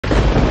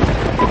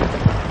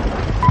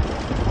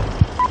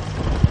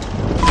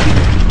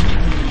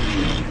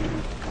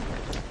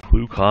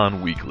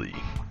ClueCon Weekly,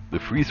 the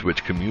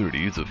FreeSWITCH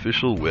community's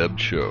official web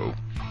show.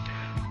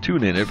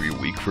 Tune in every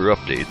week for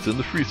updates in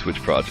the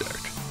FreeSWITCH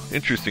project,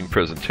 interesting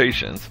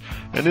presentations,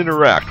 and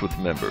interact with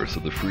members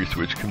of the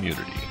FreeSWITCH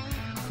community.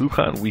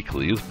 ClueCon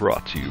Weekly is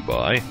brought to you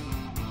by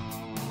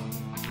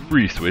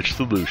FreeSWITCH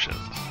Solutions,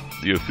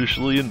 the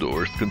officially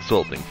endorsed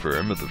consulting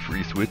firm of the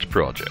FreeSWITCH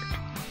project.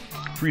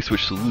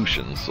 FreeSWITCH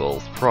Solutions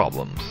solves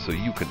problems so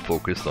you can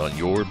focus on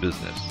your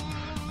business.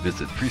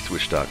 Visit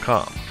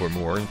FreeSWITCH.com for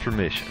more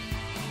information.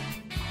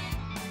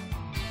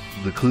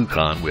 The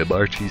ClueCon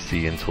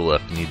WebRTC and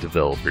Telephony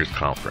Developers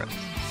Conference.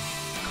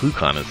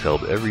 ClueCon is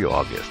held every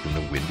August in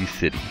the Windy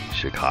City,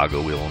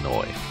 Chicago,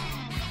 Illinois.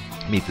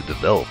 Meet the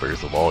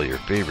developers of all your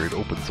favorite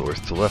open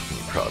source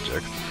telephony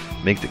projects,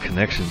 make the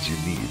connections you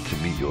need to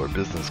meet your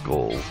business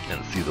goals,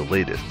 and see the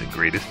latest and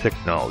greatest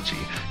technology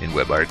in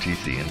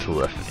WebRTC and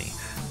telephony.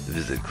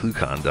 Visit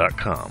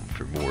ClueCon.com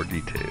for more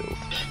details.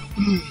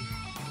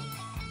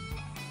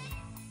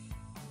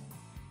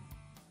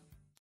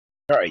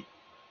 All right,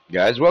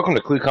 guys, welcome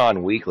to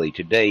ClueCon Weekly.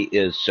 Today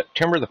is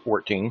September the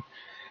 14th,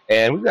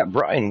 and we've got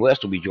Brian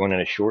West will be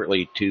joining us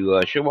shortly to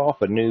show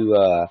off a new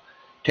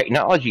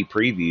technology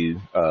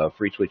preview of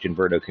FreeSWITCH and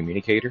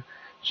VertoCommunicator.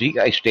 So you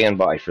guys stand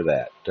by for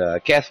that.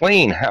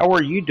 Kathleen, how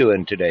are you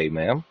doing today,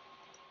 ma'am?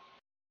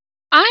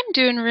 I'm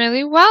doing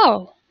really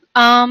well.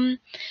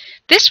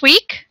 This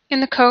week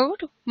in the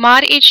code,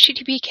 mod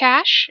HTTP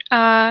cache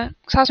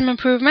saw some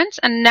improvements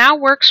and now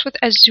works with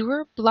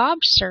Azure Blob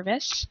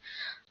Service.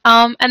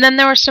 And then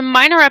there were some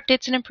minor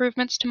updates and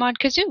improvements to Mod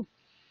Kazoo.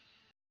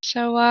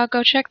 So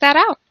go check that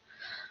out.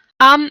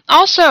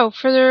 Also,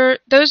 for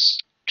those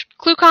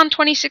ClueCon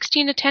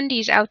 2016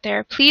 attendees out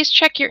there, please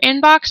check your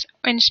inbox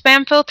and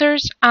spam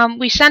filters.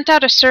 We sent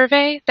out a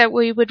survey that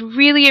we would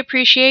really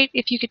appreciate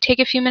if you could take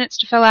a few minutes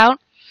to fill out.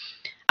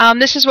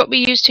 This is what we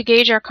use to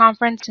gauge our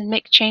conference and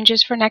make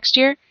changes for next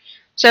year.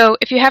 So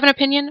if you have an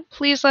opinion,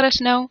 please let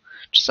us know.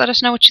 Just let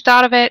us know what you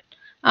thought of it.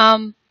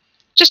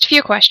 Just a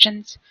few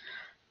questions.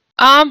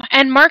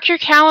 And mark your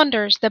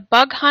calendars. The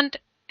bug hunt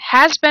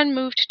has been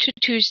moved to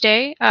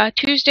Tuesday,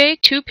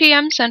 2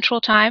 p.m. Central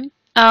Time.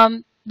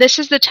 This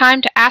is the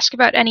time to ask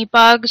about any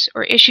bugs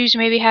or issues you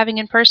may be having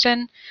in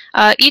person.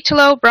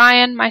 Italo,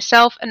 Brian,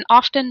 myself, and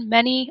often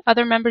many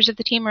other members of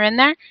the team are in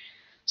there.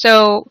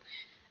 So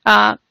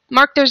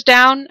mark those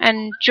down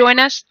and join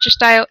us. Just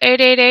dial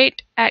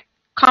 888 at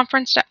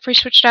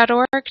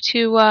conference.freeswitch.org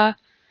to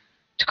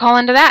call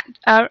into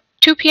that.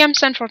 2 p.m.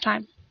 Central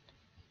Time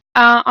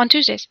on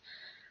Tuesdays.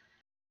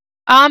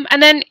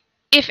 And then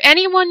if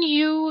anyone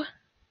you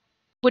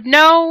would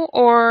know,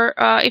 or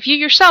if you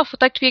yourself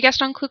would like to be a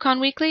guest on ClueCon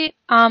Weekly,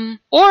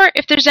 or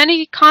if there's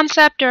any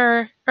concept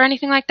or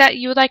anything like that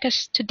you would like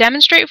us to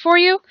demonstrate for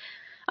you,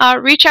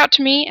 reach out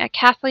to me at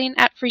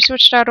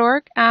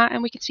kathleen@freeswitch.org,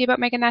 and we can see about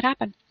making that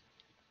happen.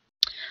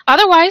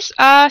 Otherwise,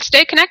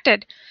 stay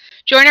connected.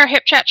 Join our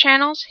HipChat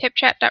channels,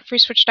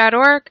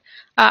 hipchat.freeswitch.org,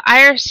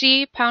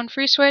 IRC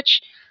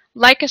 #FreeSWITCH,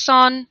 like us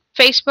on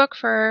Facebook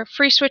for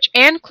FreeSWITCH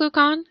and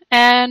ClueCon,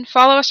 and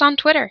follow us on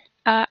Twitter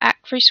at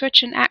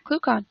FreeSWITCH and at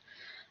ClueCon.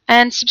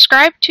 And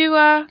subscribe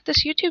to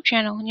this YouTube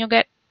channel, and you'll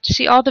get to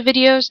see all the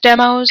videos,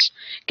 demos,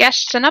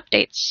 guests, and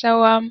updates.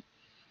 So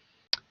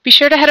be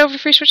sure to head over to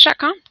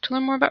FreeSWITCH.com to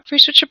learn more about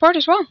FreeSWITCH support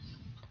as well.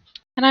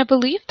 And I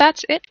believe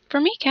that's it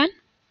for me, Ken.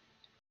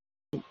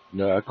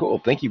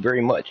 Cool. Thank you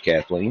very much,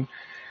 Kathleen.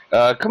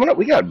 Coming up,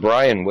 we got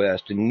Brian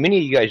West, and many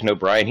of you guys know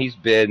Brian. He's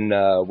been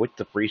with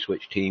the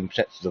FreeSWITCH team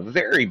since the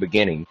very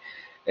beginning,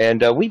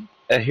 and we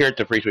here at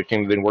the FreeSWITCH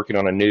team have been working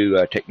on a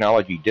new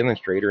technology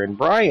demonstrator, and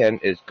Brian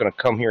is going to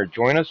come here and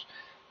join us,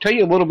 tell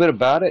you a little bit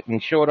about it,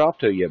 and show it off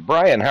to you.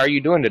 Brian, how are you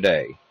doing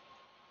today?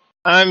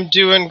 I'm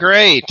doing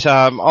great.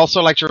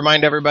 Also like to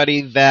remind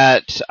everybody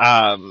that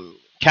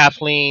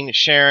Kathleen,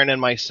 Sharon,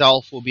 and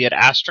myself will be at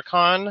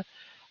AstraCon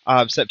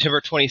September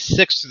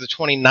 26th through the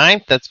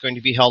 29th. That's going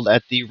to be held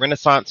at the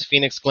Renaissance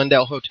Phoenix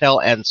Glendale Hotel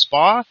and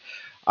Spa.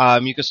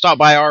 You can stop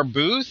by our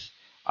booth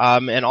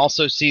and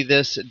also see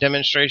this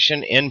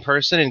demonstration in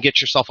person and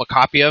get yourself a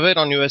copy of it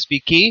on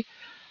USB key.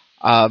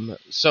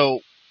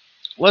 So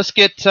let's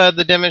get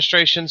the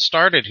demonstration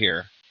started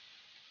here.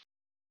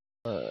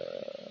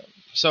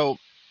 So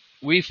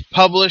we've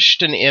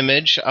published an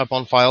image up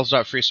on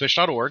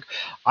files.freeswitch.org.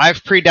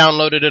 I've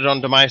pre-downloaded it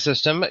onto my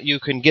system. You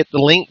can get the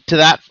link to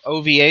that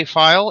OVA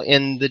file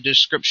in the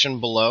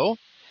description below.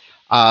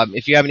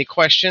 If you have any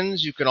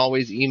questions, you can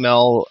always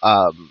email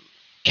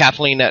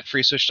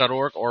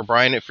Kathleen@freeswitch.org or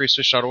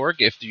Brian@freeswitch.org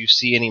if you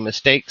see any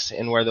mistakes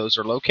in where those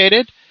are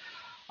located.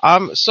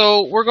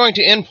 So we're going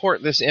to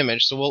import this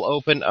image. So we'll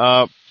open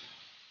up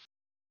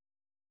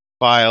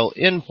File,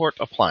 Import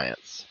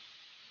Appliance.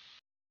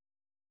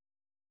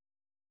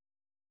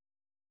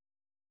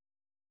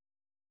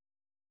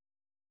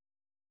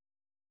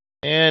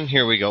 And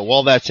here we go.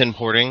 While that's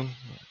importing,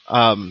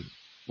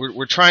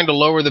 we're trying to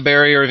lower the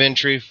barrier of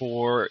entry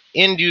for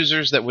end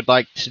users that would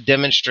like to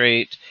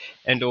demonstrate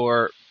and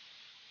or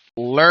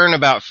learn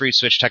about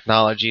FreeSWITCH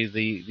technology.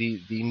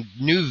 The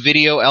new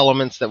video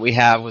elements that we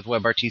have with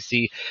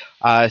WebRTC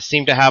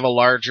seem to have a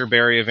larger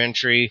barrier of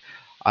entry.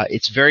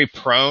 It's very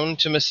prone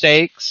to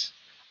mistakes.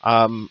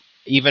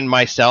 Even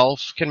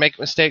myself can make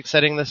mistakes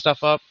setting this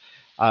stuff up.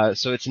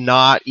 So it's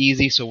not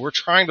easy. So we're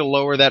trying to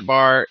lower that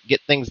bar,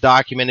 get things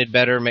documented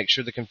better, make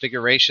sure the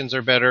configurations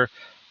are better.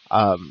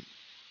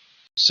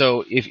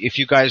 So if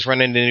you guys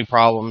run into any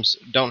problems,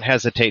 don't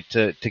hesitate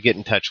to get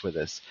in touch with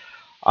us.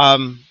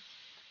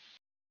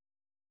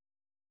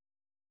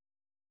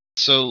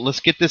 So let's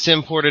get this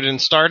imported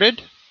and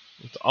started.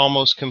 It's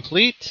almost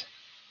complete.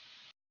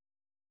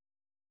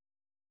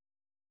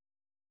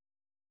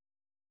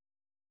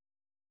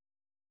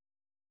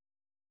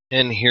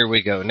 And here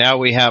we go. Now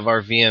we have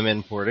our VM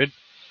imported.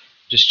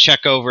 Just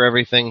check over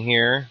everything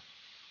here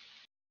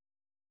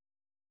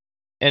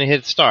and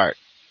hit start.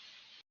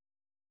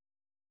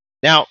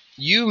 Now,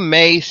 you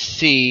may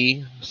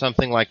see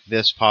something like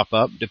this pop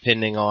up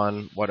depending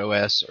on what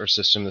OS or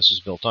system this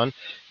is built on.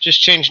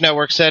 Just change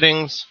network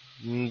settings.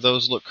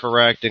 Those look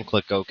correct and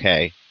click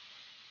OK.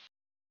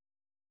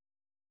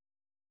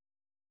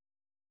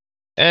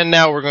 And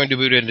now we're going to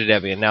boot into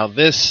Debian. Now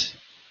this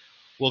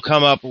will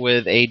come up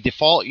with a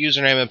default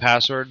username and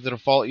password. The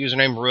default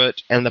username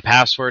root and the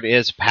password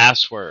is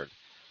password.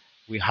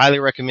 We highly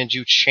recommend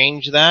you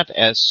change that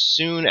as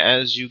soon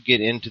as you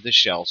get into the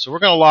shell. So we're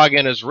going to log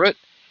in as root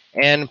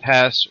and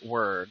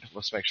password.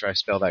 Let's make sure I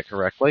spell that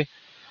correctly.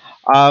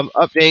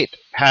 Update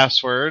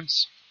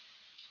passwords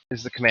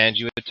is the command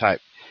you would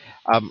type.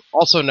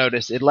 Also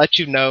notice it lets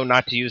you know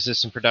not to use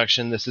this in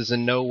production. This is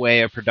in no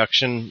way a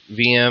production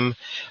VM.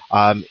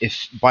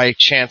 If by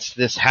chance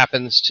this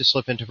happens to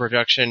slip into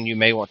production, you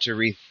may want to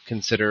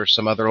reconsider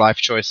some other life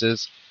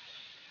choices,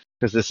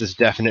 because this is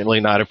definitely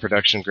not a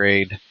production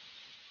grade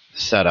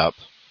setup.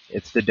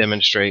 It's to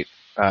demonstrate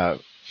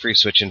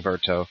FreeSWITCH and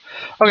Verto.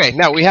 Okay,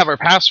 now we have our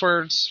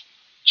passwords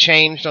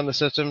changed on the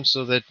system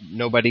so that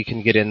nobody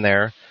can get in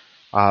there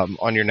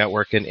on your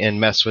network and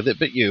mess with it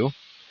but you.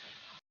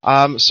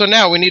 So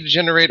now we need to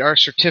generate our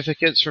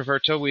certificates for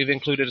Verto. We've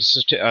included a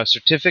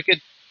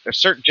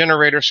cert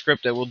generator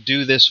script that will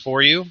do this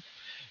for you.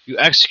 You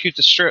execute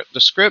the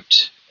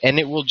script, and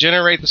it will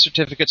generate the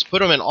certificates,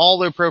 put them in all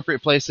the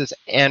appropriate places,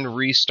 and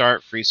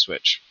restart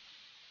FreeSWITCH.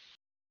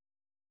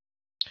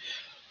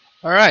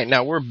 All right,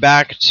 now we're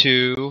back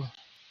to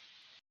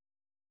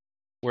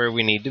where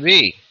we need to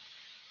be.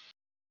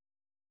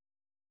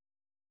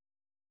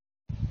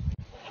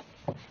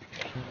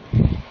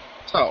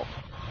 So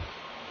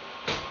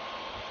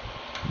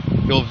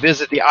you'll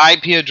visit the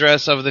IP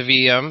address of the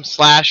VM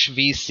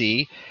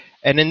 /VC,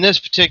 and in this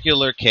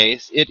particular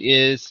case, it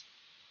is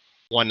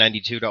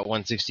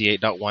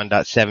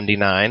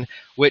 192.168.1.79,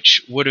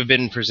 which would have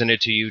been presented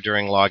to you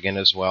during login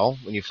as well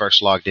when you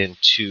first logged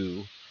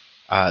into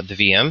the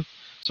VM.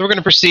 So we're going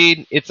to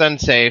proceed. It's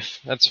unsafe.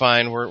 That's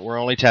fine. We're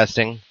only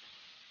testing.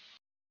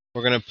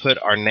 We're going to put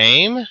our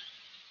name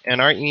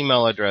and our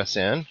email address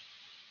in,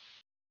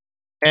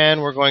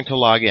 and we're going to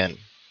log in.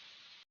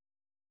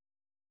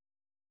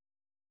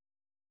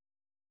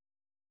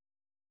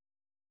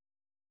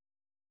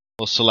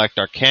 We'll select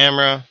our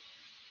camera.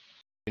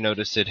 You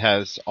notice it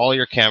has all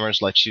your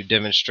cameras, lets you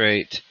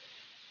demonstrate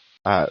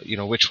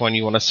which one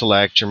you want to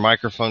select, your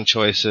microphone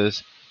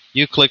choices.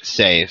 You click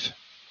Save.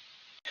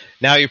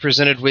 Now you're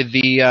presented with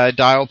the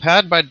dial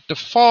pad. By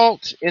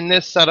default, in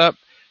this setup,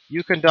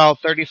 you can dial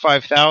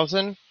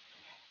 35,000.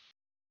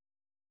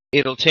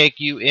 It'll take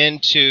you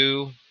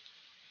into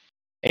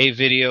a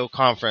video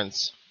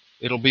conference.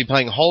 It'll be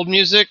playing hold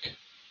music,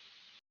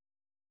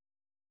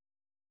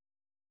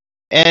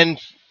 and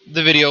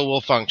the video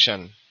will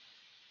function.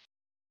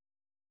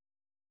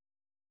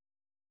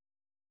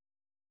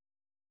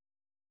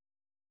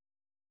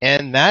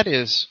 And that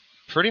is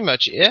pretty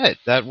much it.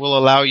 That will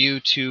allow you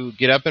to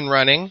get up and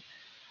running,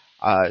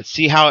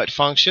 see how it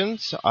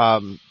functions,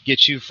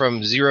 get you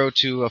from 0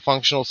 to a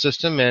functional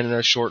system in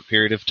a short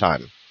period of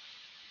time.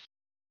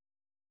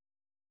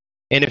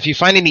 And if you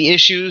find any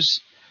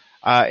issues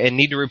and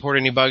need to report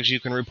any bugs,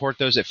 you can report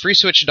those at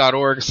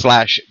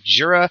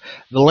freeswitch.org/Jira.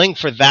 The link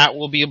for that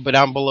will be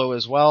down below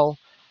as well.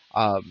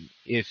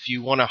 If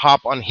you want to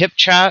hop on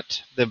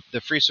HipChat, the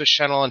FreeSWITCH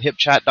channel on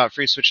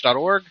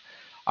hipchat.freeswitch.org,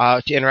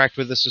 to interact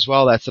with us as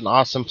well, that's an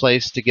awesome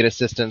place to get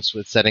assistance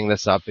with setting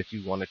this up if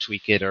you want to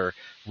tweak it or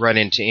run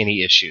into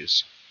any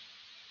issues.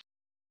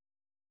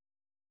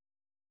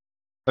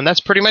 And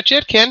that's pretty much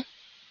it, Ken.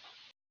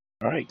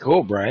 All right,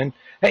 cool, Brian.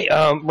 Hey,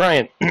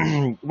 Brian,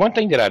 one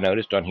thing that I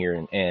noticed on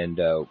here and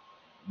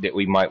that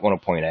we might want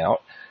to point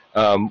out,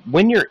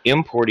 when you're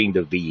importing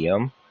the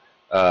VM,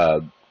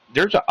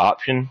 there's an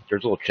option,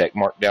 there's a little check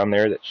mark down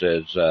there that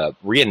says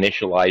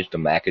reinitialize the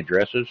MAC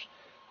addresses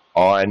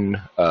on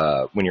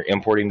when you're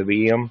importing the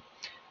VM.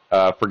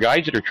 For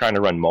guys that are trying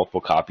to run multiple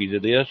copies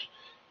of this,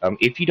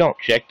 if you don't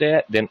check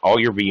that, then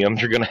all your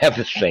VMs are going to have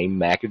the same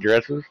MAC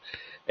addresses,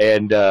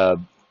 and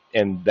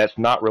that's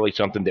not really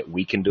something that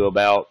we can do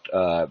about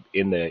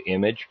in the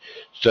image.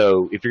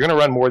 So if you're going to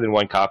run more than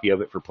one copy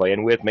of it for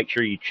playing with, make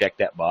sure you check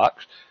that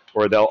box,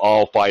 or they'll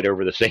all fight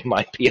over the same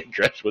IP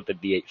address with the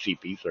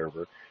DHCP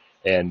server.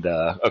 And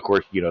of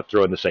course,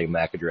 throwing the same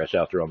MAC address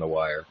out there on the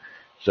wire.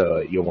 So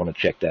you'll want to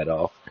check that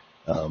off.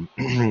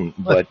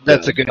 But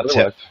That's a good otherwise,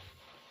 tip.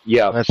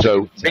 yeah. That's a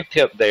So good tip. big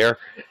tip there.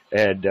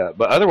 And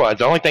but otherwise,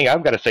 the only thing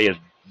I've got to say is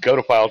go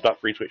to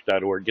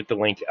files.freeswitch.org. Get the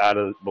link out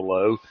of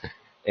below,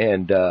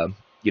 and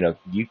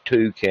you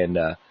too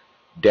can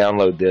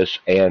download this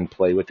and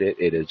play with it.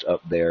 It is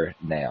up there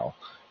now.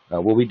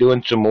 We'll be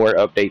doing some more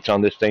updates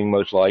on this thing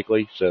most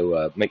likely,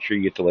 so make sure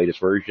you get the latest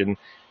version.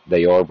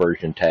 They are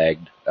version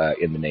tagged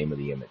in the name of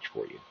the image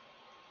for you.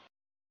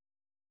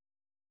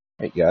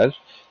 All right, guys.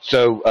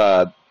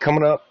 So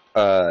coming up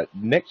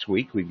next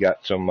week, we've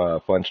got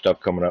some fun stuff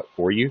coming up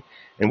for you,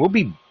 and we'll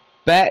be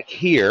back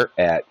here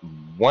at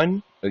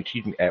 1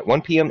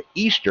 p.m.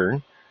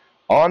 Eastern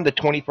on the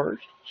 21st.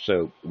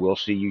 So we'll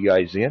see you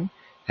guys then.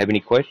 Have any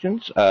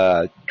questions?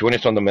 Join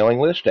us on the mailing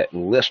list at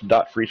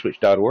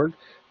list.freeswitch.org.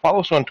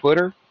 Follow us on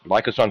Twitter,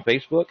 like us on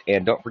Facebook,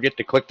 and don't forget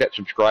to click that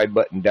subscribe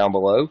button down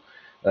below.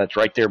 It's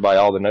right there by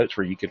all the notes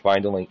where you can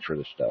find the links for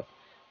this stuff.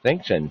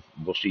 Thanks, and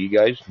we'll see you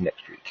guys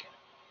next week.